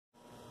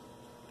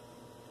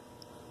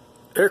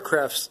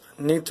Aircrafts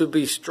need to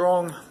be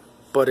strong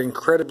but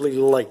incredibly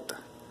light.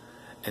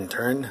 In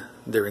turn,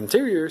 their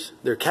interiors,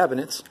 their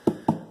cabinets,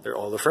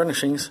 all the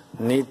furnishings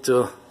need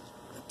to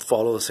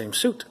follow the same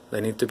suit. They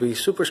need to be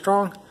super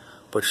strong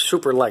but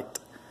super light.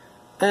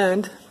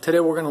 And today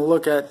we're going to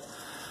look at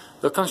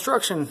the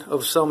construction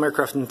of some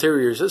aircraft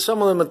interiors,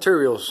 some of the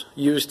materials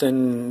used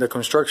in the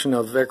construction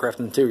of aircraft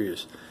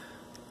interiors,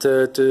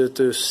 to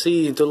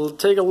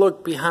take a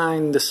look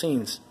behind the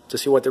scenes, to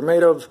see what they're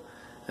made of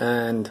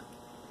and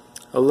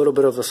a little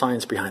bit of the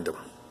science behind them.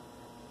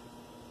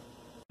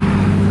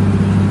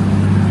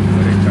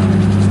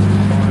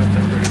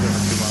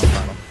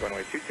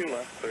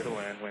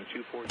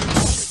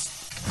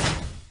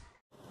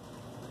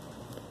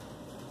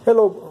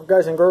 Hello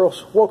guys and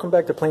girls, welcome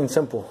back to Plain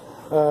Simple.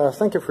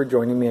 Thank you for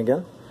joining me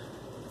again.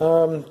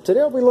 Today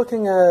I'll be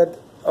looking at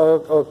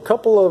a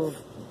couple of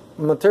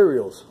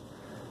materials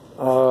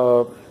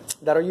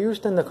that are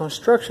used in the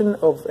construction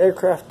of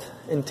aircraft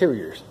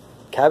interiors,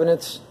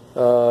 cabinets,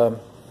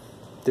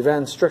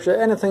 divan structure,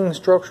 anything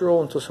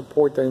structural to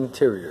support the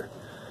interior.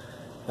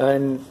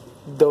 And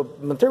the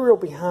material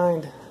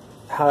behind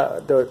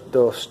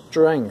the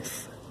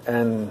strength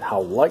and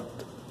how light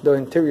the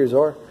interiors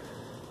are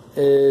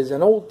is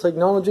an old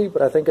technology,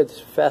 but I think it's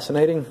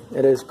fascinating.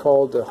 It is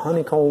called the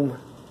honeycomb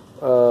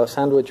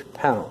sandwich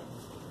panel.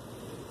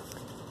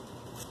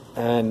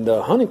 And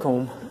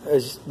honeycomb,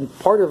 as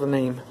part of the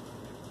name,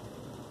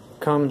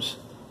 comes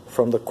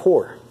from the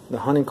core, the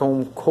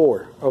honeycomb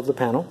core of the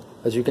panel.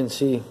 As you can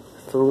see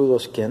through the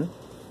skin,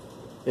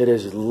 it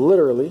is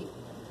literally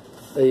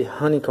a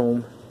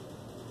honeycomb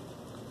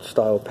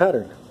style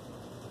pattern.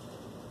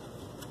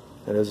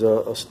 It is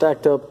a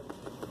stacked up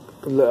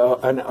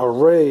an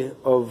array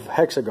of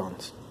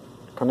hexagons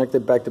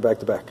connected back to back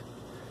to back,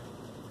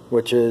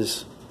 which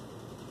is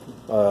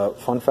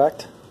fun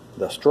fact,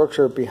 the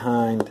structure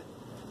behind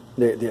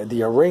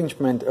the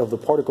arrangement of the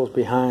particles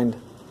behind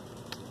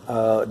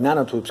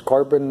nanotubes,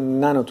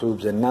 carbon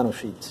nanotubes and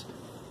nanosheets.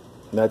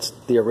 That's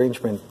the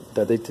arrangement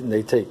that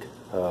they take,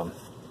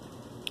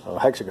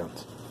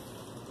 hexagons.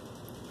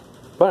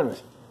 But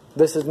anyways,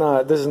 this is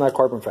not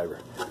carbon fiber.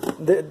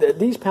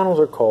 These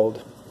panels are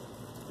called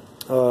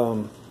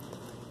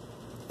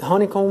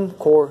honeycomb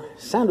core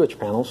sandwich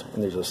panels,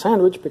 and there's a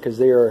sandwich because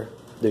there's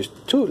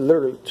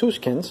literally two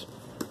skins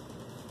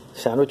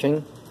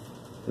sandwiching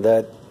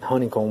that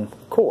honeycomb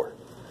core.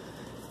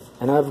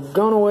 And I've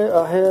gone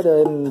ahead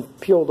and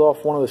peeled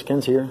off one of the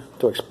skins here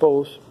to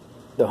expose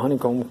the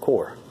honeycomb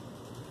core.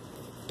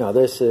 Now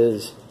this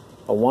is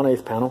a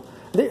 1/8 panel.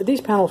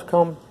 These panels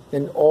come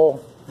in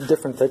all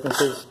different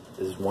thicknesses.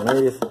 This is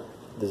 1/8,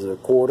 this is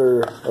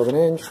 1/4 of an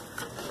inch,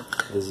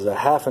 this is a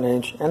 1/2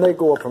 inch, and they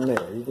go up from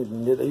there. You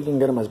can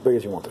get them as big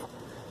as you want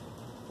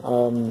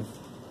to.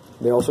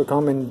 They also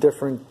come in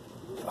different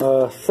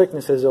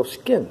thicknesses of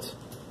skins,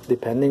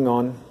 depending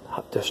on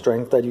the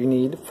strength that you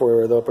need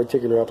for the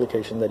particular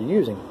application that you're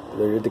using.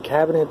 Whether you're the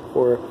cabinet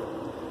or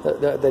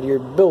that you're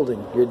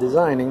building, you're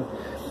designing,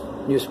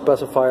 you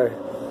specify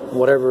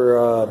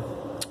whatever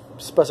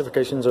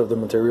specifications of the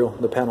material,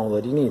 the panel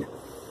that you need.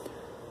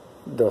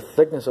 The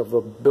thickness of the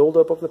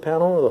buildup of the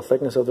panel, the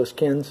thickness of the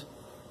skins,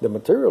 the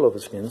material of the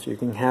skins. You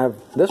can have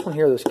this one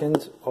here. The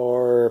skins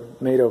are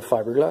made of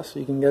fiberglass.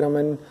 You can get them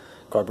in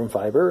carbon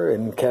fiber,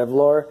 in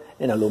Kevlar,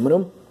 in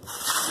aluminum,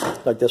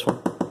 like this one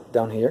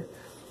down here.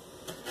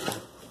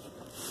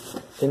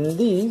 In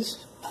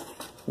these,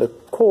 the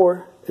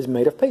core is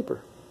made of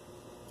paper.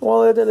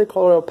 Well, they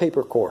call it a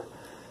paper core.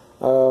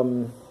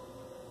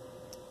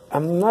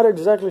 I'm not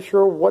exactly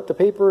sure what the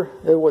paper,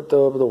 what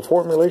the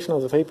formulation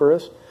of the paper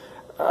is.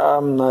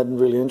 I'm not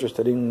really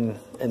interested in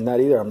that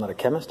either. I'm not a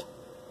chemist.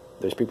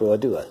 There's people that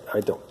do that. I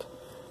don't.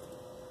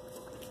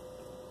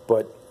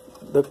 But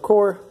the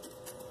core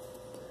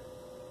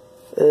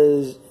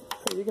is,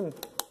 you can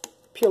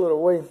peel it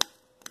away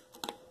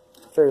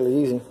fairly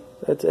easy.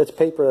 It's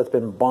paper that's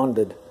been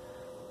bonded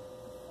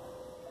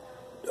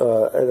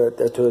to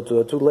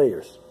the two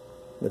layers,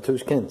 the two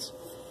skins.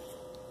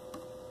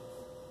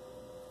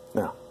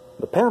 Now,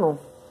 the panel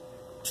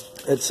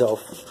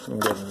itself, I'm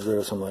getting rid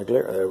of some of the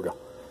glare. There we go.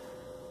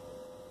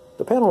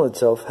 The panel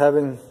itself,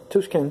 having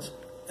two skins,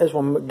 is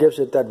what gives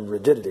it that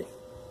rigidity.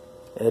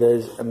 It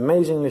is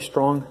amazingly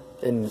strong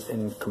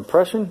in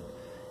compression,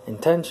 in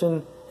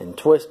tension, in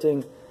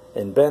twisting,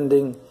 in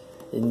bending,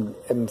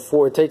 and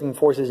for taking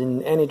forces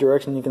in any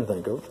direction you can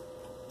think of.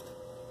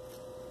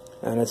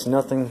 And it's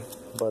nothing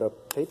but a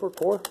paper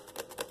core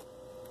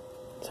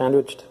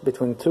sandwiched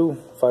between two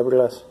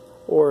fiberglass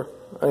or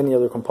any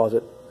other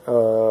composite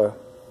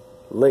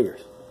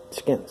layers,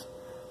 skins.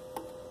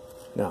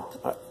 Now,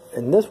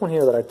 in this one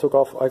here that I took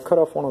off, I cut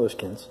off one of the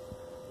skins.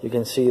 You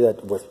can see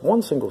that with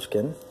one single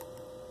skin,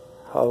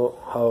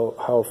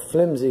 how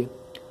flimsy,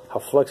 how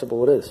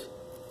flexible it is.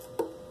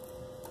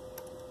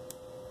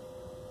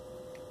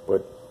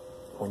 But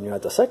when you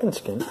add the second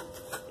skin,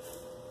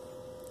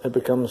 it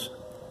becomes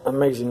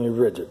amazingly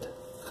rigid.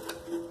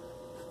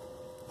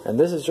 And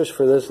this is just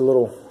for this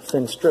little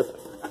thin strip.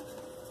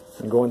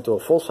 And go into a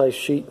full-size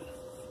sheet,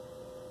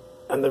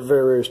 and they're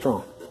very, very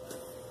strong.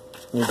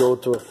 You go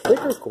to a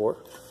thicker core,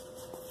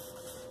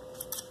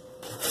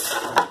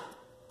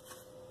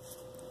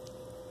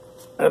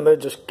 and they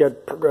just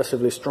get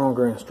progressively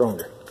stronger and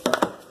stronger.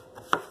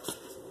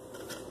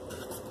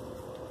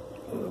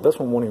 This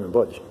one won't even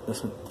budge.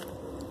 Listen.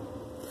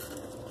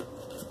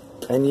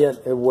 And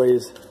yet it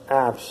weighs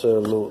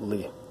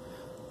absolutely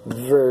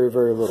very,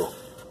 very little.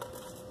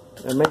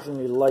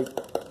 Amazingly light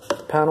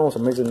panels,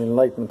 amazingly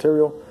light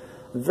material,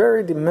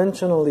 very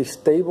dimensionally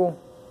stable.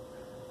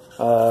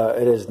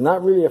 It is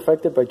not really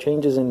affected by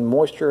changes in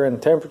moisture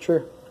and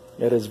temperature.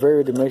 It is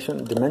very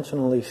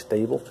dimensionally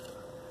stable.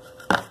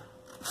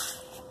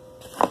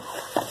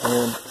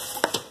 And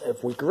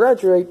if we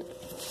graduate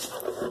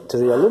to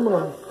the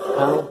aluminum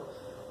panel,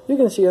 you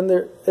can see in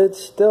there it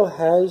still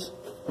has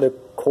the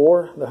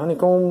core, the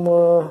honeycomb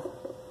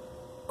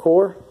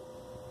core,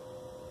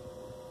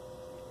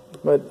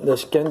 but the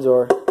skins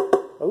are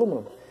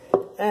aluminum.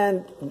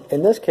 And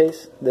in this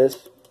case,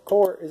 this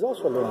core is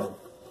also aluminum.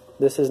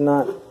 This is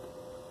not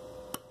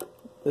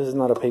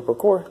a paper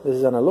core. This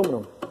is an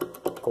aluminum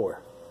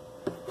core,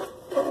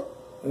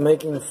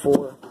 making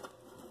for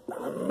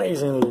an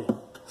amazingly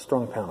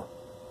strong panel.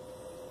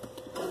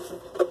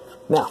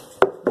 Now,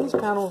 these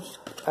panels,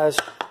 as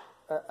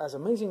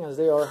amazing as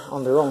they are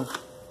on their own,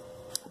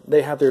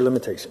 they have their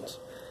limitations.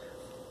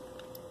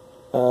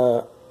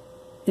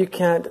 You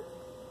can't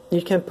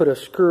put a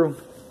screw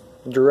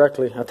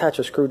directly, attach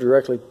a screw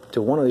directly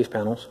to one of these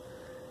panels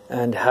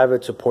and have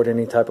it support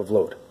any type of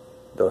load.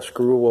 The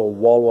screw will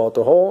wallow out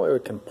the hole.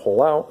 It can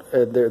pull out.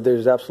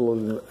 There's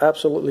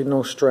absolutely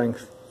no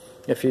strength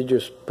if you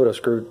just put a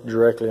screw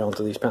directly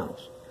onto these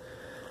panels.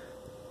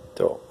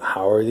 So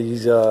how are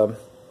these?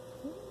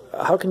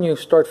 How can you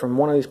start from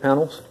one of these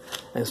panels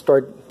and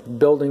start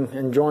building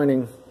and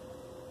joining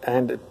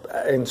and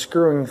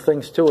screwing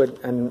things to it,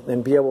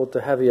 and be able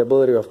to have the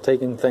ability of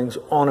taking things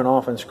on and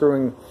off and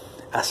screwing,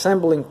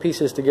 assembling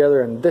pieces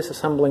together and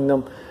disassembling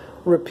them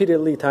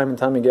repeatedly, time and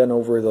time again,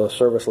 over the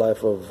service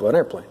life of an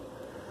airplane?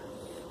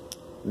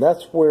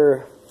 That's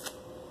where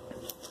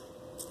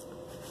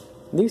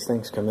these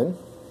things come in.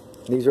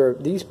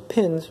 These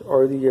pins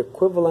are the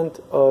equivalent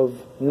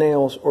of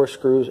nails or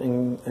screws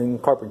in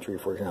carpentry,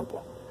 for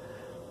example.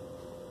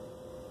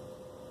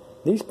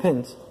 These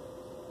pins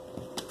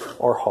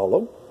are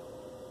hollow.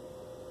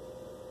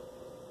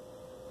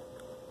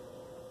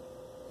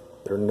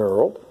 They're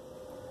knurled,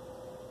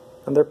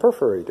 and they're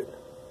perforated.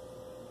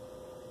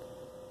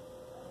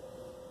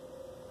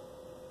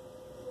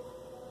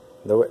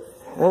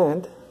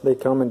 And they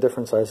come in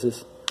different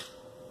sizes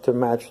to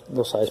match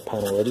the size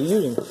panel that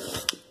you're using.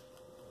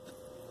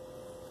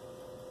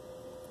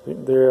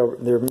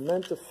 They're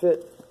meant to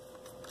fit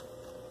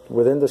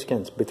within the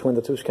skins, between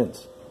the two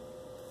skins.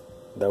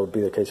 That would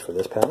be the case for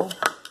this panel.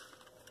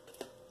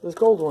 This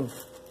gold one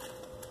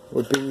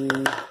would be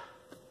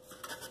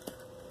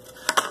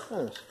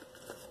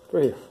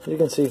right here. You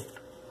can see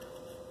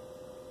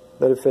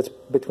that it fits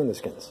between the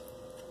skins.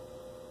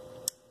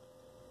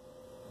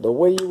 The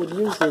way you would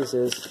use these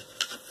is,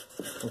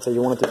 let's say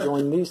you wanted to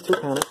join these two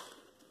panels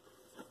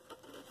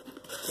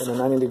in a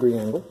 90-degree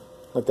angle,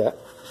 like that.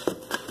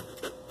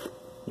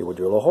 You would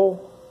drill a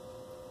hole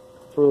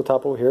through the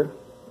top over here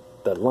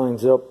that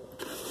lines up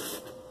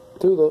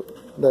to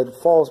that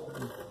falls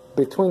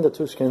between the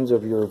two skins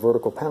of your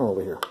vertical panel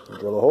over here. You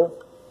drill a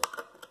hole,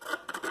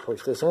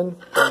 push this in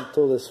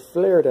until this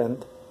flared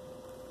end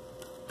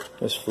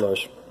is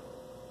flush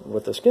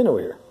with the skin over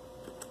here.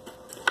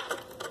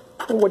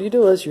 And what you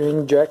do is you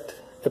inject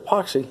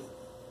epoxy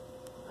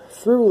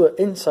through the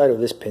inside of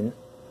this pin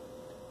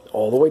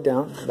all the way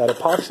down. That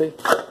epoxy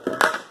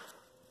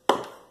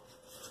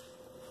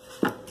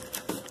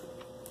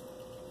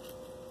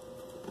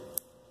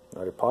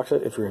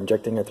if you're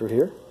injecting it through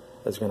here,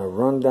 is going to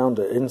run down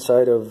the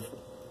inside of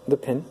the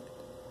pin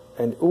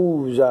and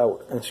ooze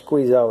out and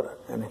squeeze out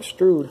and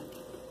extrude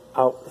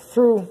out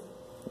through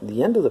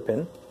the end of the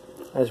pin,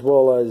 as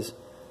well as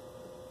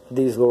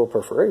these little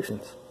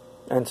perforations,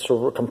 and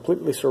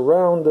completely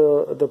surround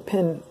the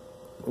pin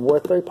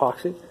with the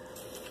epoxy,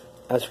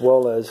 as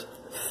well as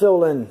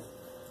fill in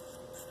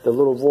the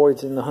little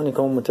voids in the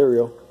honeycomb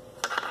material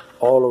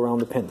all around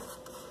the pin.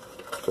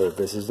 So if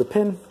this is the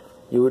pin,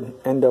 you would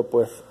end up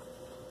with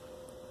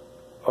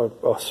a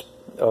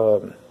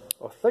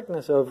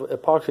thickness of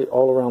epoxy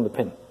all around the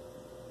pin.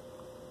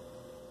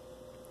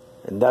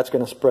 And that's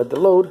going to spread the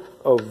load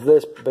of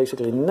this,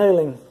 basically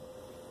nailing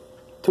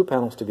two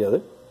panels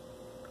together,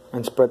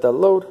 and spread that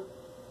load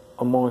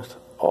amongst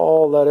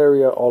all that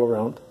area all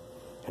around.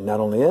 And not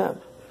only that,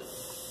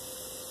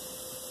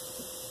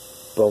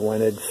 but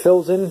when it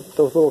fills in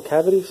those little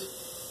cavities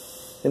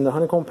in the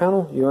honeycomb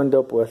panel, you end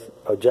up with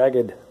a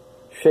jagged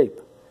shape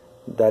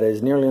that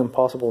is nearly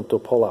impossible to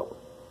pull out,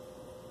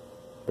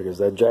 because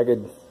that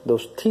jagged,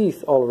 those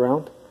teeth all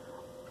around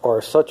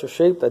are such a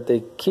shape that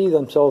they key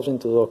themselves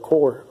into the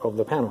core of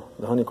the panel,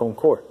 the honeycomb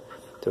core.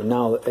 So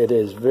now it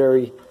is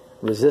very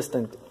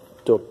resistant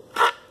to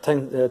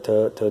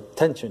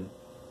tension,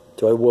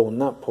 so it will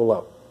not pull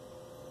out.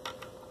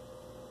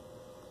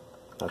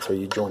 That's how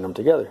you join them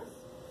together.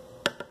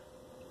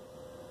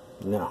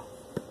 Now,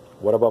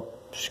 what about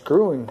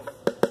screwing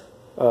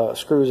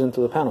screws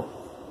into the panel?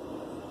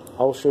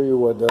 I'll show you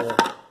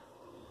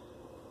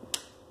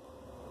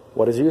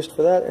what is used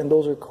for that, and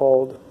those are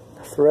called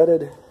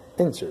threaded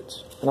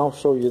inserts, and I'll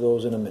show you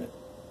those in a minute.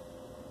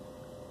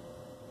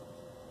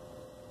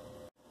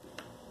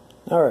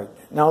 Alright,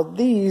 now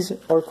these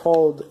are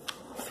called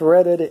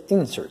threaded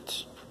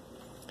inserts,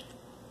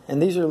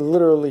 and these are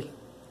literally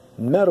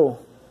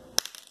metal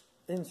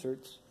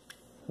inserts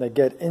that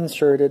get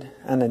inserted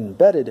and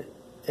embedded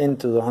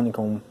into the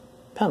honeycomb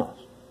panels.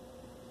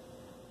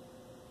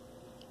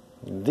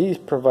 These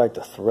provide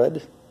the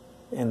thread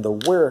and the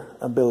wear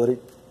ability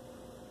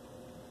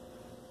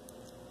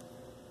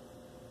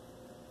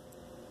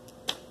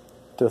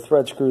to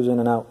thread screws in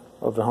and out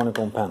of the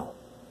honeycomb panel.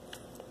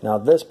 Now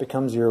this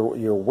becomes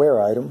your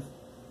wear item.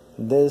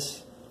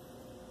 This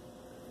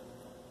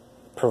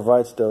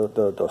provides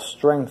the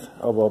strength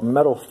of a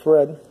metal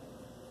thread,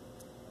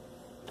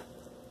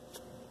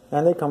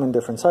 and they come in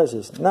different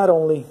sizes, not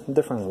only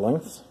different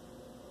lengths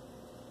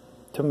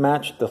to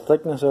match the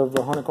thickness of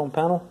the honeycomb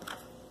panel.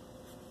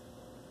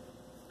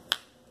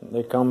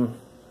 They come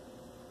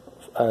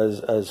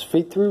as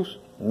feed-throughs,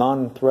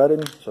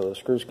 non-threading, so the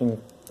screws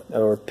can,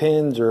 or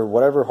pins or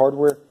whatever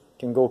hardware,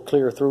 can go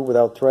clear through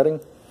without threading.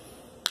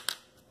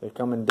 They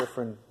come in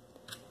different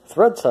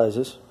thread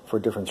sizes for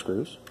different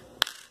screws.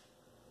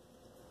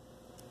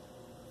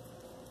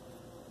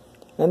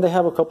 And they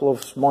have a couple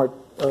of smart,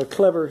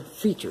 clever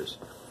features.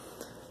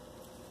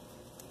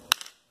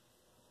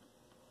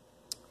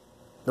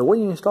 The way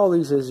you install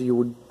these is you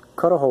would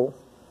cut a hole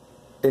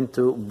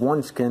into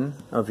one skin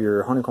of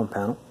your honeycomb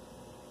panel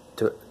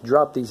to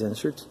drop these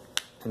inserts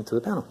into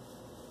the panel.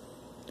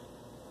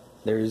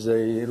 There's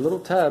a little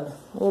tab,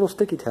 a little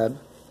sticky tab,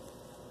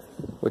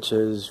 which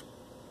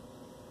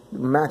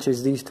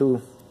matches these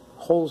two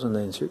holes in the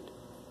insert.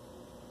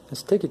 The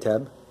sticky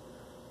tab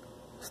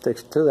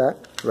sticks to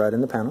that right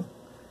in the panel,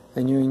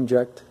 and you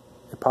inject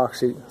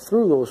epoxy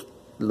through those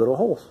little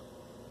holes.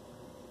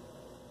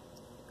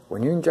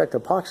 When you inject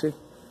epoxy,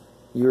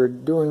 you're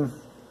doing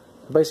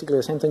basically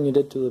the same thing you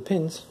did to the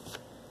pins.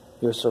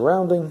 You're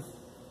surrounding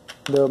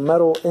the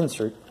metal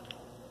insert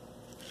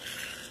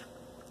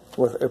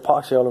with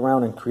epoxy all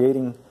around and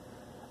creating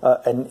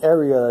an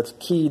area that's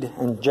keyed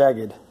and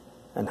jagged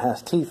and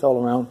has teeth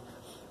all around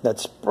that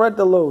spread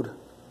the load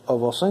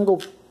of a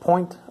single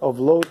point of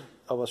load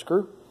of a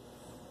screw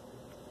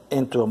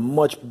into a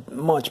much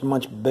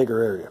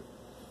bigger area.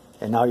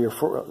 And now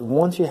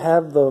once you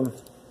have the,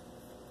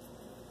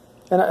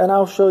 and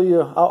I'll show you,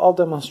 I'll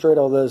demonstrate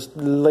all this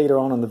later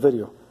on in the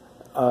video,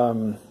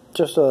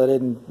 just so that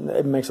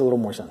it makes a little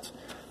more sense.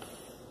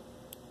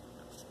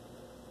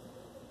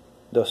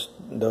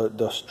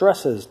 The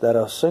stresses that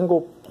a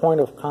single point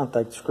of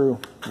contact screw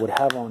would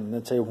have on,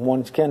 let's say,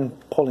 one skin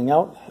pulling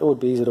out, it would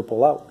be easy to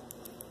pull out.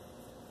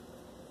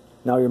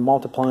 Now you're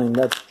multiplying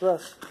that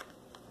stress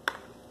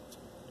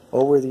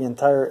over the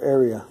entire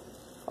area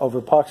of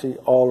epoxy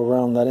all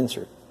around that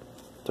insert.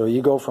 So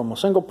you go from a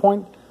single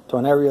point to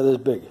an area this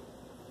big,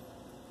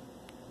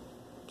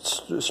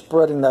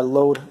 spreading that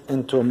load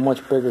into a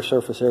much bigger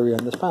surface area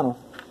in this panel,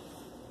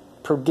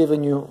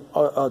 giving you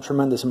a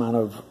tremendous amount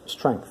of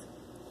strength.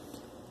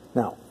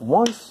 Now,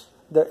 once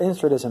the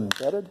insert is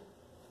embedded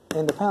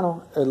in the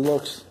panel, it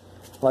looks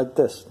like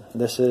this.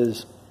 This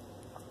is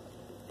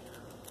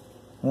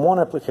one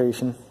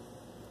application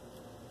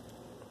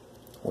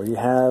where you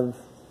have,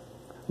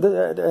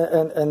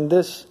 and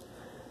this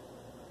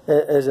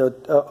is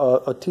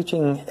a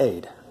teaching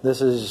aid.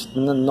 This is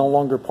no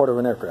longer part of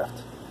an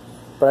aircraft.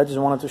 But I just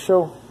wanted to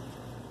show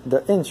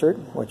the insert,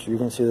 which you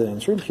can see the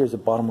insert. Here's the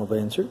bottom of the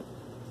insert.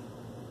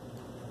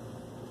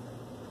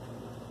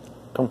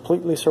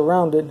 Completely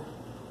surrounded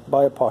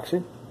by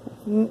epoxy.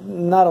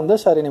 Not on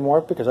this side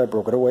anymore because I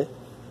broke it away.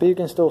 But you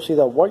can still see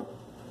that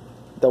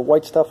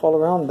white stuff all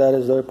around. That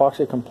is the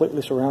epoxy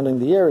completely surrounding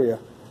the area,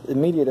 the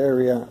immediate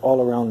area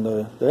all around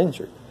the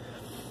insert.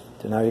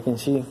 So now you can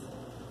see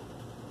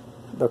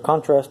the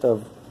contrast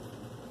of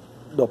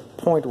the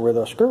point where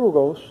the screw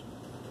goes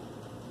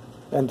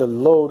and the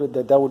load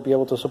that would be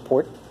able to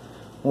support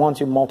once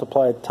you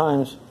multiply it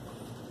times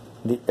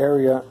the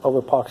area of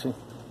epoxy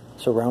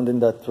surrounding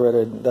that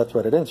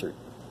threaded insert.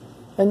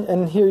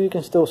 And here you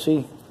can still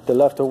see the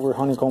leftover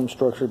honeycomb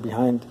structure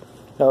behind,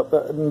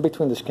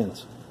 between the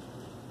skins.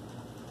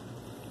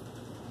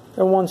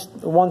 And once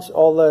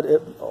all that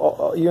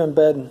you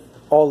embed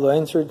all the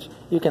inserts,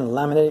 you can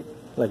laminate.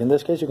 Like in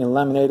this case, you can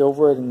laminate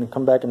over it and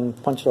come back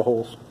and punch the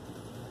holes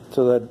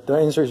so that the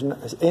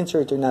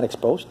inserts are not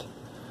exposed.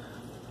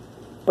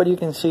 But you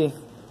can see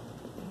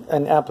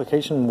an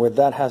application where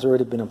that has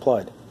already been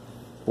applied,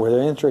 where the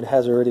insert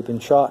has already been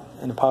shot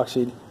and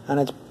epoxied, and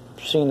it's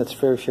seen its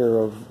fair share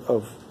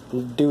of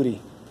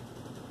duty.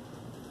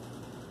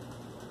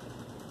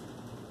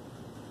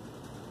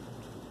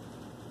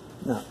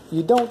 Now,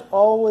 you don't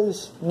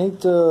always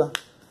need to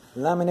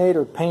laminate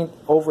or paint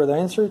over the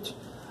inserts.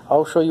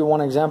 I'll show you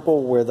one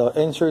example where the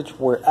inserts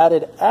were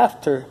added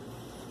after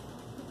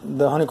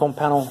the honeycomb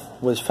panel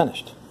was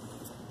finished.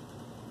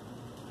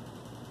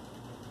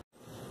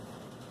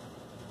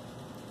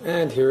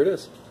 And here it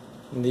is.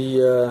 These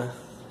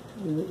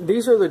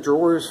are the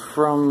drawers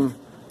from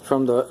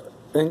the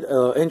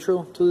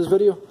intro to this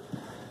video.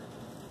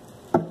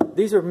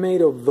 These are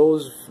made of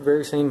those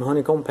very same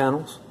honeycomb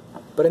panels,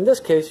 but in this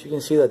case you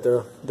can see that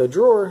the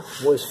drawer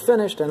was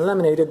finished and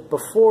laminated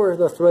before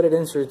the threaded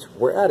inserts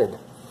were added.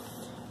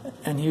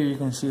 And here you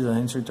can see the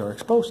inserts are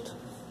exposed.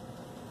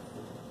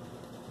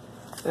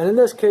 And in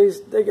this case,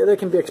 they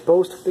can be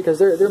exposed because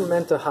they're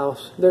meant to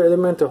house. They're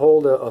meant to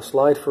hold a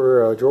slide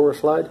for a drawer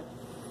slide.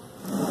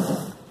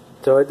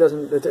 So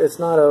it's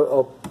not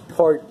a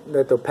part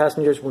that the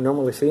passengers would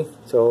normally see.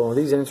 So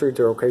these inserts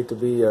are okay to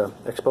be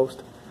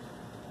exposed.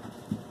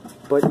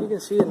 But you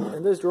can see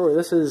in this drawer,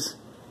 this is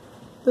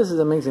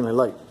amazingly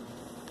light.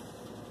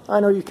 I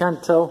know you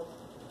can't tell,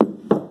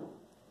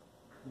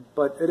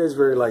 but it is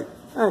very light.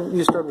 And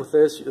you start with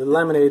this,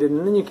 laminated,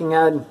 and then you can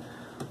add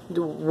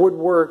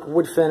woodwork,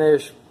 wood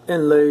finish,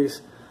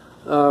 inlays,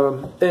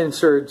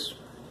 inserts.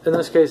 In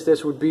this case,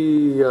 this would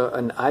be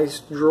an ice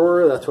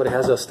drawer. That's what it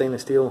has, a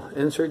stainless steel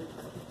insert.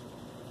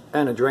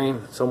 And a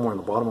drain somewhere in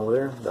the bottom over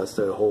there. That's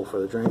the hole for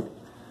the drain.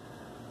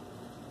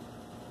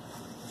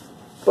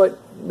 But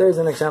there's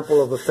an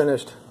example of a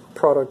finished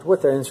product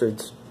with the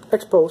inserts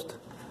exposed,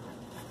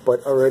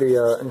 but already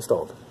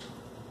installed.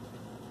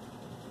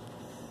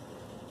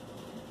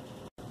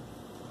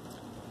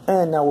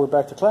 And now we're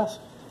back to class.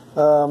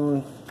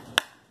 The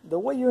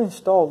way you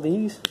install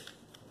these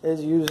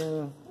is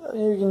using,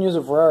 you can use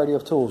a variety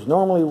of tools.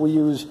 Normally we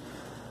use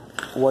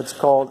what's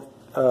called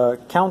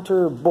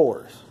counter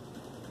bores.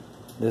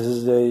 This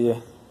is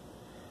a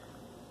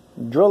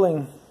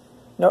drilling,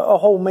 a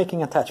hole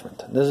making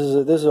attachment. This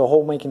is a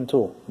hole making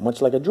tool,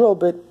 much like a drill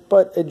bit,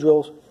 but it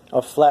drills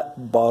a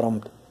flat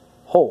bottomed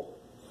hole.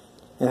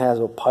 It has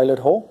a pilot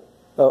hole,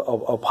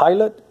 a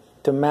pilot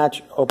to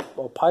match a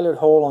pilot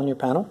hole on your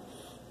panel.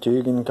 So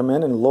you can come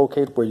in and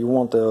locate where you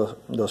want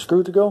the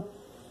screw to go.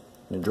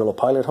 You drill a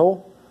pilot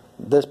hole.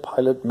 This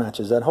pilot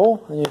matches that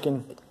hole, and you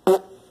can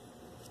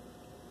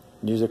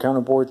use a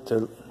counterboard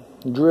to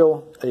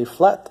drill a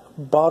flat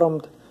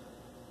bottomed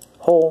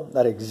hole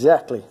that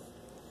exactly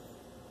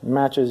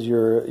matches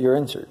your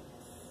insert.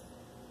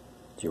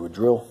 So you would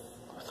drill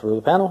through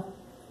the panel,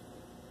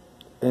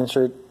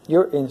 insert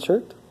your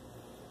insert,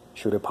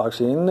 shoot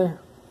epoxy in there,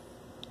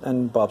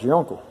 and Bob's your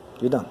uncle.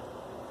 You're done.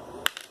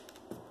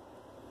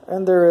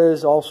 And there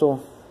is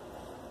also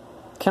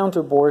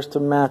counter bores to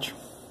match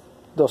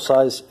the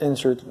size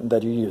insert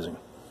that you're using.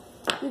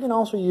 You can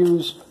also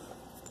use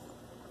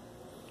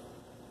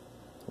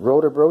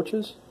rotor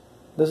broaches.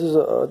 This is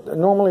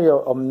normally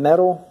a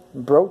metal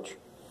broach.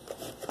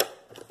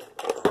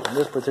 And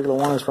this particular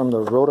one is from the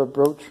rotor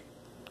broach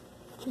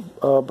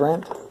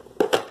brand.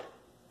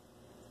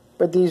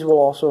 But these will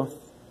also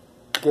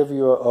give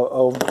you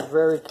a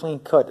very clean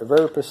cut, a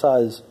very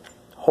precise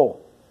hole.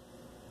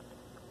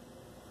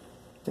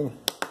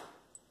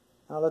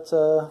 Now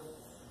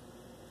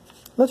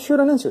let's shoot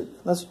an insert.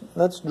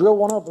 Let's drill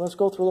one up and let's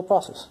go through the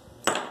process.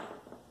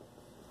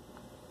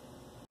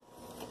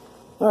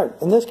 Alright,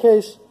 in this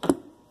case,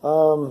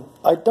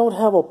 I don't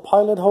have a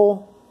pilot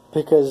hole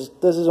because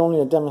this is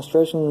only a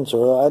demonstration,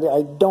 so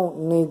I don't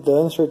need the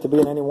insert to be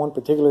in any one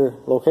particular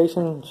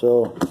location,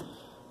 so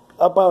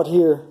about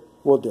here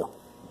will do.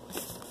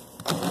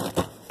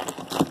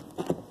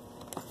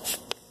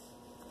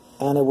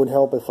 And it would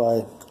help if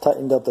I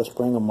tightened up the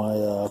spring of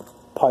my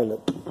pilot.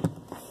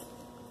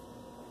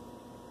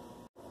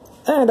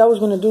 And I was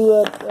going to do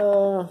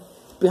that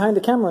behind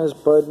the cameras,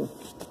 but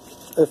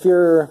if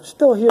you're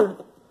still here,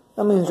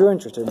 that means you're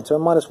interested, so I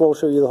might as well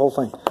show you the whole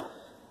thing.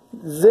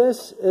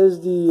 This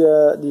is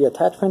the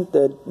attachment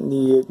that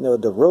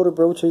the rotor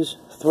broaches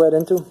thread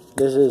into.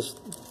 This is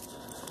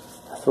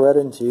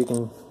threaded, so you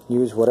can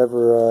use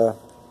whatever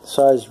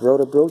size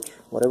rotor broach,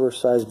 whatever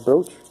size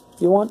broach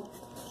you want.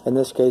 In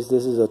this case,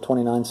 this is a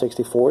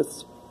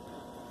 29/64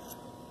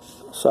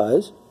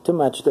 size to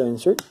match the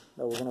insert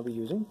that we're going to be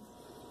using.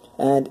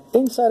 And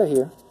inside of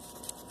here,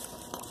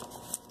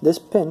 this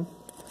pin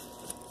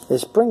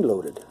is spring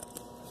loaded.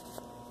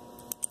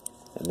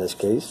 In this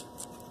case,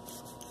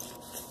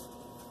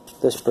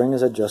 the spring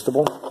is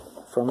adjustable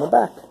from the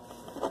back.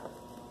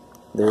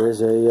 There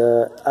is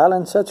a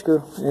Allen set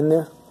screw in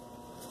there.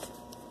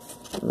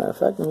 Matter of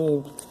fact,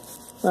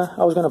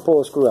 I was going to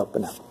pull a screw out,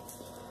 but no.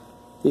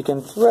 You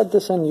can thread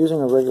this in using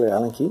a regular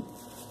Allen key.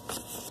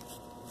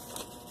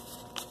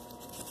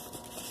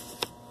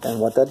 And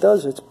what that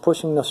does, it's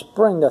pushing the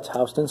spring that's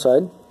housed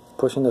inside,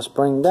 pushing the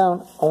spring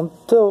down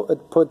until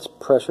it puts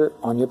pressure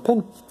on your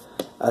pin,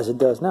 as it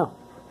does now.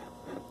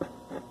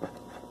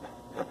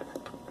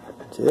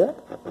 See that?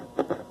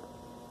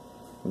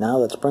 Now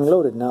that's spring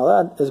loaded. Now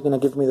that is going to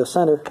give me the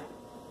center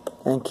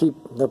and keep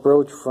the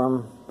broach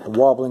from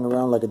wobbling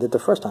around like it did the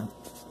first time.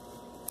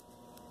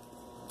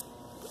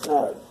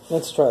 Alright,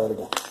 let's try that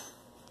again.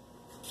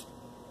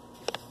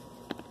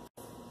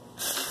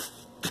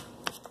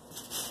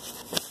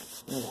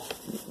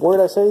 Where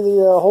did I say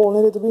the hole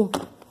needed to be?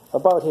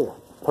 About here.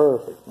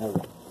 Perfect. There we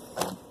go.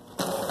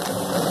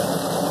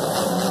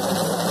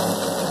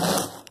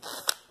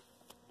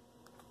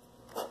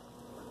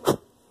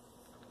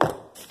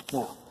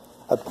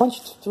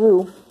 punched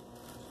through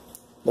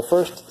the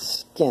first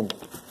skin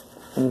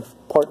and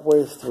part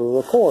way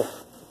through the core.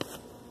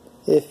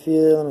 If you,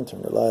 let me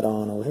turn the light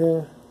on over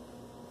here.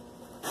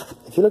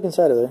 If you look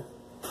inside of there,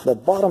 the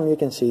bottom you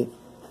can see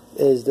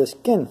is the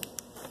skin.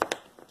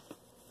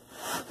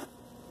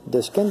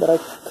 The skin that I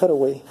cut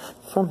away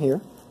from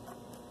here,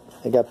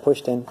 it got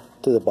pushed in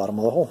to the bottom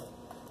of the hole.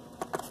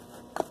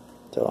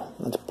 So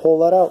let's pull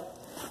that out,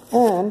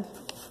 and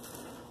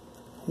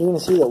you're going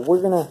to see that we're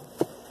going to,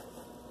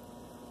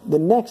 the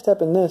next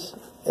step in this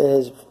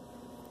is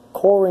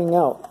coring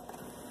out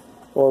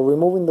or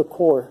removing the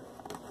core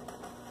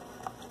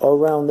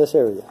around this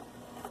area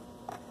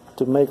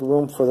to make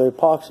room for the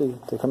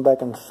epoxy to come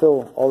back and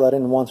fill all that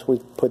in once we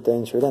put the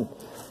insert in.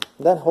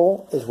 That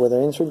hole is where the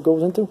insert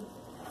goes into,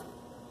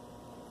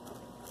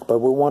 but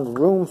we want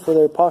room for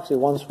the epoxy.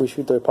 Once we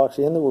shoot the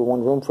epoxy in there, we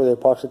want room for the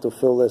epoxy to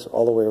fill this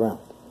all the way around.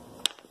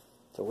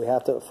 So we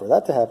have to, for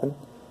that to happen,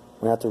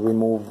 we have to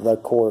remove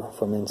that core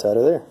from inside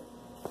of there.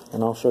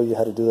 And I'll show you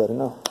how to do that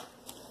now.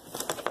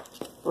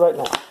 Right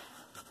now.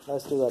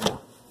 Let's do that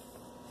now.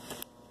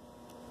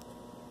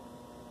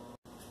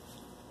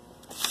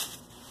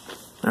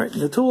 Alright,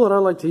 the tool that I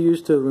like to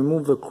use to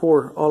remove the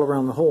core all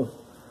around the hole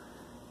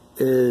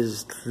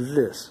is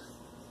this.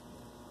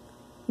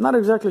 Not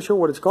exactly sure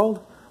what it's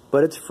called,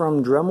 but it's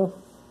from Dremel.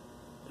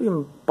 You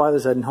can buy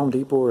this at Home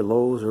Depot or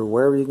Lowe's or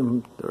wherever you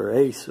can, or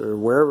Ace or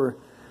wherever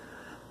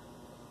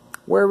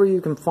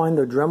you can find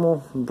a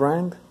Dremel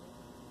brand,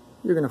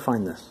 you're going to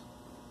find this.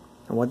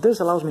 And what this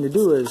allows me to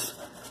do is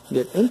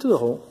get into the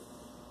hole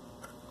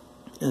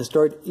and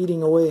start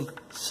eating away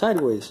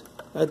sideways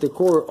at the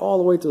core all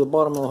the way to the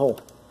bottom of the hole.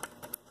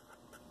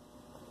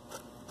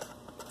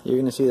 You're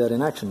going to see that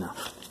in action now.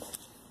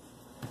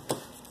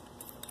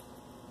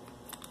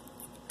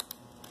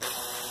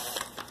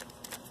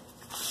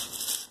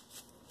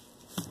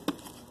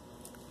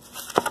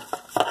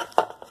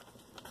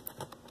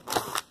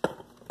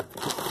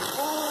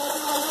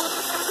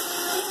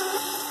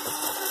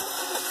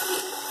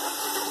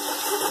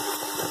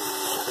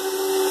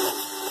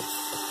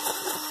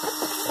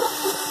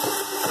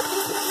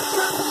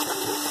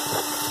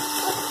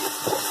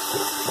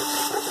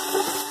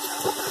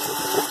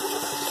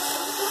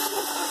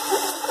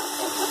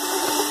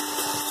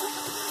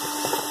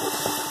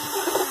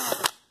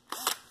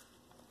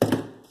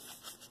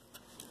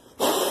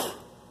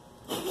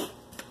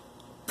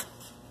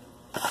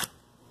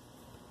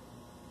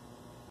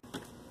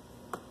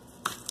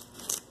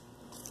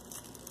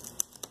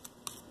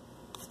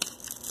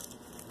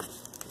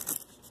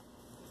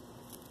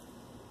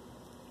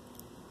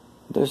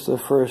 This is the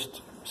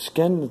first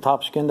skin, the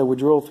top skin that we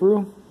drill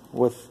through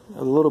with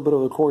a little bit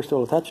of the core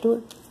still attached to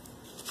it.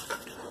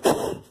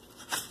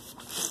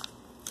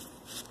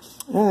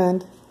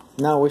 And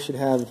now we should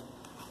have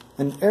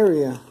an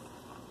area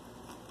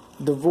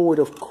devoid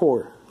of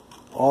core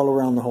all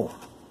around the hole.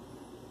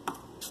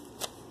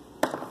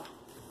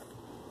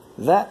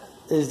 That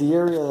is the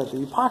area that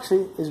the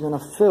epoxy is going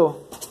to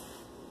fill,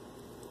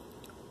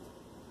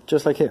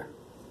 just like here.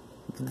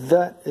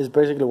 That is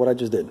basically what I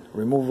just did.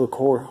 Remove the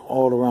core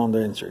all around the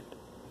insert.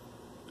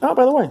 Oh,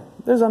 by the way,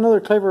 there's another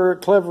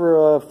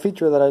clever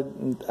feature that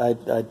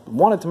I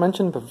wanted to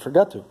mention but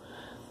forgot to.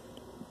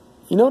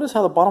 You notice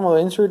how the bottom of the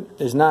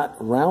insert is not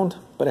round,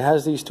 but it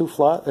has these two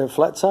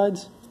flat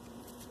sides?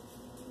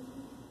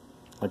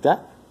 Like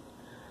that?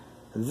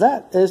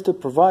 That is to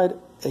provide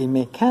a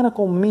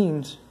mechanical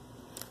means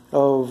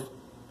of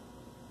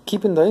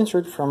keeping the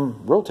insert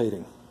from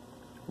rotating.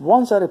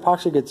 Once that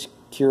epoxy gets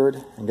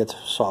cured and gets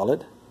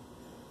solid,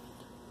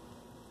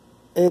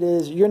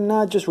 you're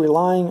not just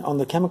relying on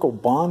the chemical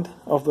bond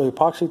of the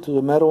epoxy to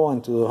the metal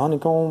and to the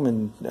honeycomb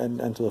and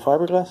to the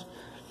fiberglass.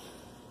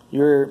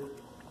 You're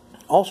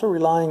also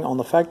relying on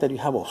the fact that you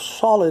have a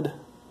solid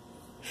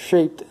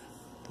shaped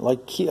like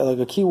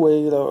a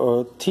keyway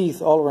or teeth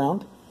all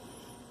around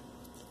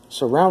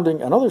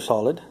surrounding another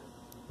solid,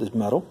 this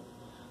metal.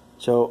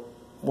 So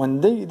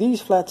when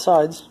these flat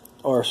sides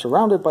are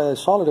surrounded by a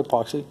solid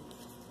epoxy,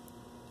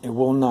 it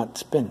will not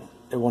spin.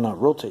 It will not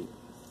rotate.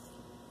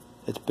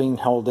 It's being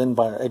held in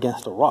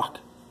against a rock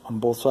on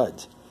both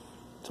sides.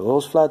 So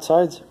those flat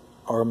sides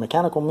are a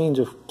mechanical means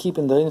of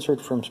keeping the insert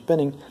from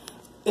spinning.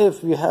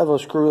 If you have a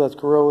screw that's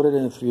corroded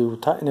and if you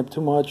tighten it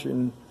too much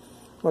and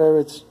whatever,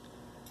 it's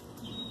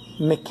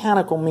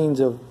mechanical means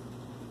of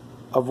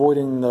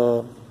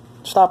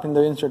stopping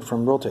the insert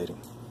from rotating.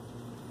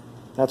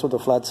 That's what the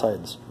flat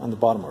sides on the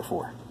bottom are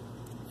for.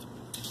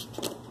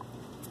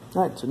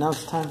 Alright, so now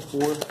it's time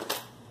for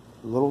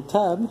little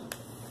tab,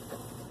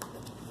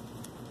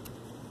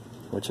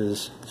 which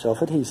is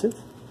self-adhesive.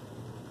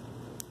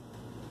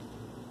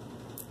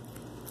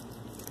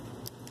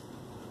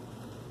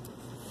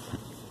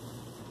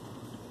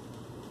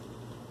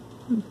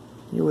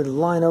 You would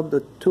line up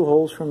the two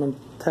holes from the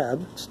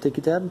tab,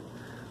 sticky tab,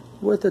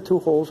 with the two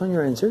holes on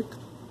your insert.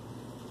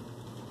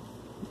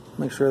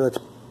 Make sure that's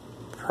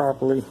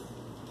properly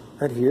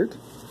adhered.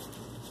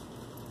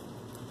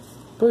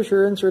 Push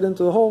your insert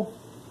into the hole,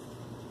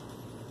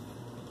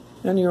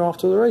 and you're off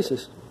to the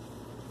races.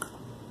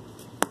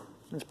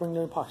 Let's bring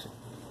the epoxy.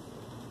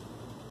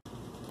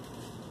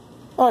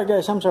 Alright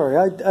guys, I'm sorry,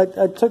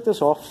 I took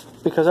this off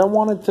because I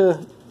wanted to,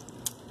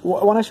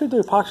 when I shoot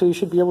the epoxy, you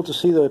should be able to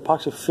see the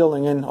epoxy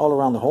filling in all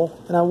around the hole,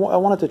 and I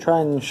wanted to try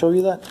and show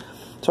you that.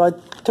 So I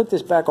took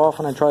this back off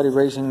and I tried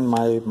erasing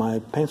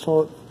my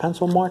pencil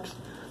marks,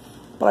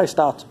 but I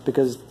stopped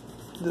because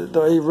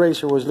the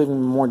eraser was leaving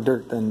more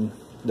dirt than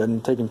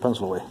taking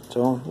pencil away.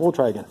 So we'll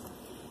try again.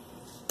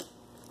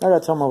 I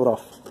got some of it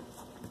off.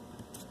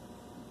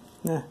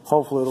 Yeah,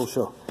 hopefully it'll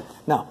show.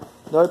 Now,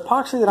 the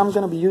epoxy that I'm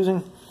going to be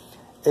using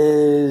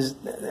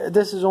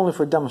this is only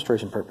for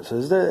demonstration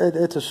purposes.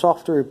 It's a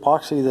softer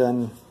epoxy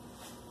than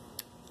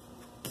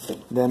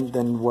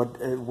what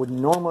you would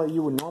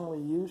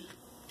normally use.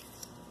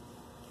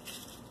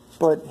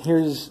 But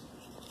here's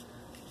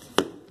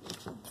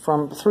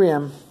from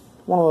 3M,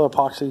 one of the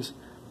epoxies.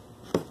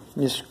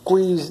 You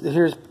squeeze,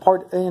 here's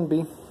part A and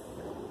B,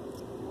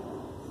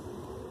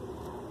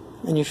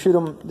 and you shoot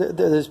them.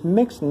 This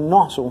mixed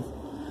nozzle,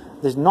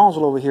 this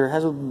nozzle over here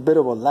has a bit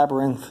of a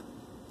labyrinth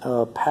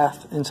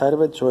path inside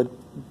of it, so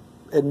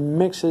it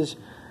mixes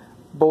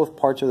both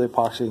parts of the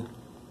epoxy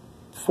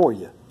for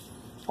you.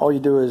 All you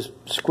do is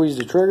squeeze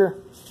the trigger,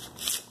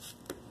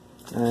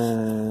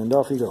 and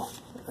off you go.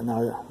 And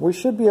now we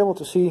should be able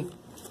to see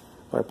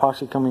our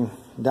epoxy coming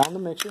down the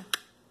mixer.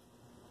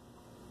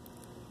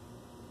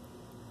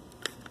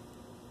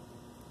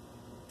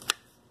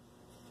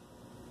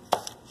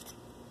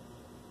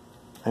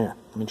 Here,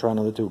 let me try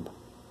another tube.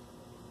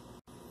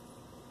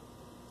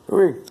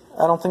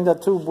 I don't think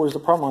that tube was the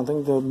problem. I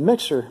think the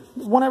mixer,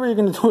 whenever you're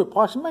going to do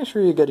epoxy, make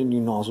sure you get a new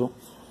nozzle.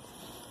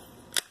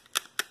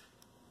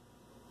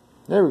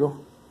 There we go.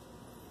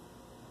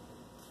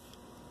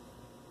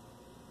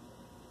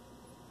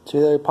 See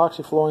the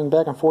epoxy flowing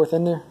back and forth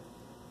in there?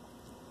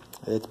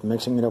 It's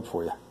mixing it up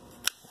for you.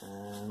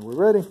 And we're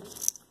ready.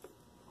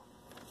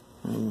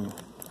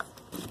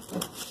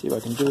 See if I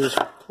can do this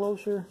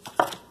closer.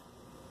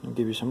 I'll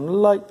give you some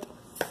light.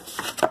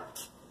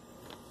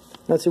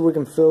 Let's see if we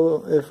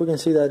can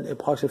see that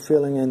epoxy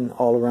filling in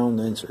all around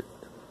the insert.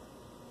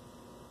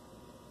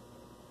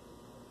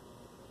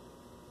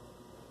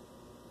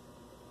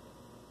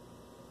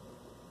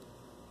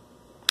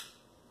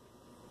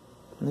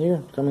 And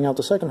here, coming out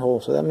the second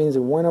hole, so that means it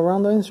went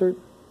around the insert,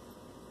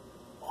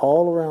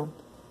 all around,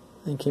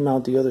 and came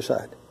out the other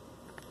side.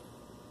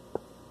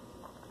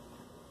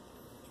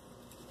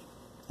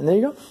 And there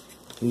you go.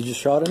 You just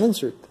shot an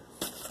insert.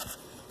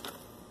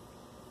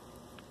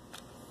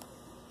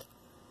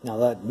 Now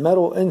that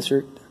metal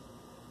insert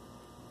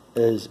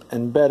is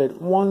embedded.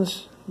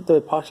 Once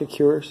the epoxy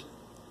cures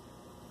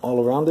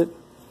all around it,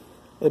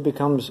 it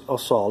becomes a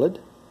solid,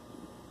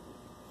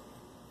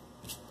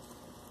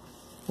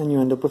 and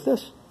you end up with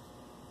this.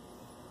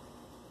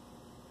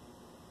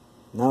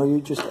 Now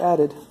you just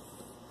added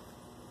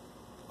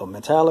a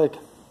metallic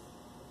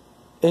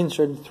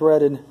insert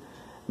threaded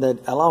that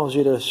allows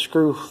you to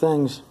screw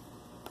things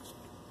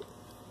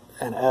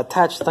and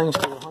attach things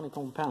to the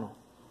honeycomb panel.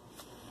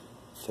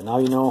 So now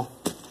you know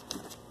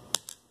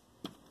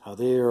how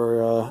they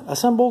are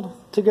assembled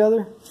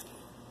together.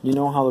 You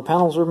know how the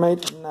panels are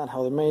made, not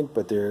how they're made,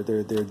 but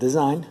they're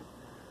designed.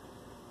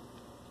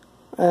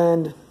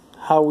 And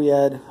how we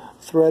add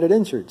threaded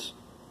inserts,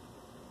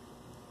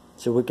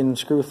 so we can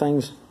screw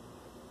things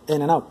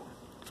in and out.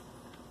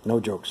 No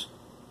jokes.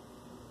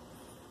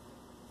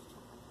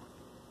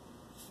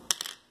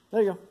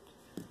 There you go.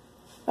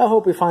 I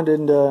hope you find it,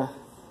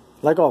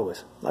 like I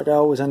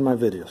always end my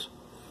videos.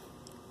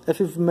 If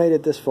you've made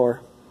it this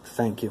far,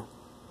 thank you.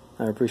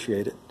 I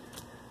appreciate it.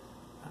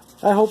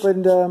 I hope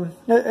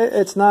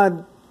it's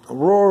not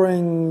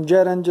roaring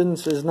jet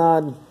engines, it's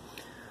not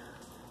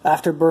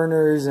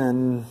afterburners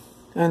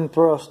and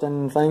thrust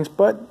and things,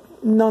 but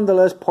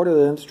nonetheless part of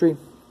the industry,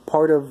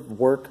 part of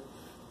work,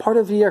 part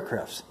of the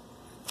aircrafts.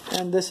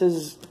 And this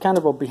is kind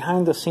of a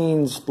behind the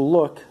scenes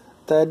look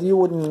that you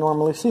wouldn't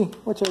normally see,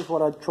 which is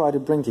what I try to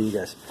bring to you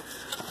guys.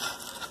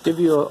 Give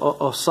you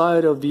a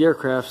side of the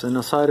aircrafts and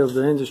a side of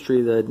the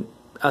industry that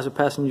as a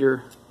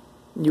passenger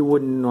you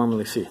wouldn't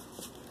normally see.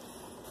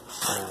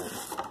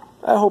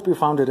 I hope you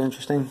found it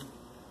interesting.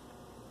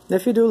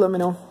 If you do, let me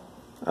know.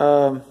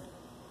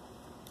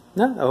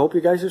 Yeah, I hope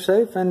you guys are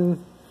safe,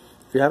 and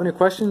if you have any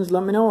questions,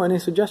 let me know. Any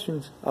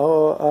suggestions?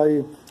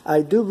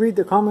 I do read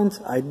the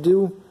comments. I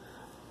do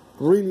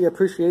really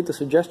appreciate the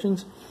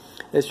suggestions.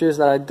 It's just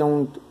that I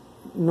don't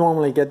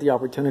normally get the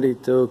opportunity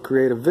to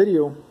create a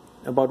video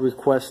about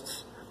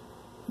requests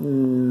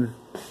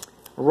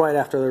right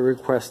after the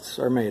requests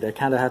are made. I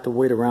kind of have to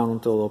wait around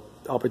until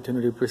the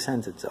opportunity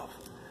presents itself.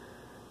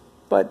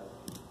 But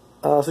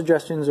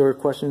suggestions or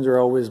questions are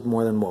always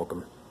more than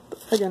welcome.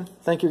 Again,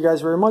 thank you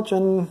guys very much,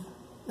 and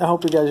I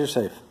hope you guys are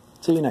safe.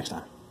 See you next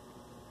time.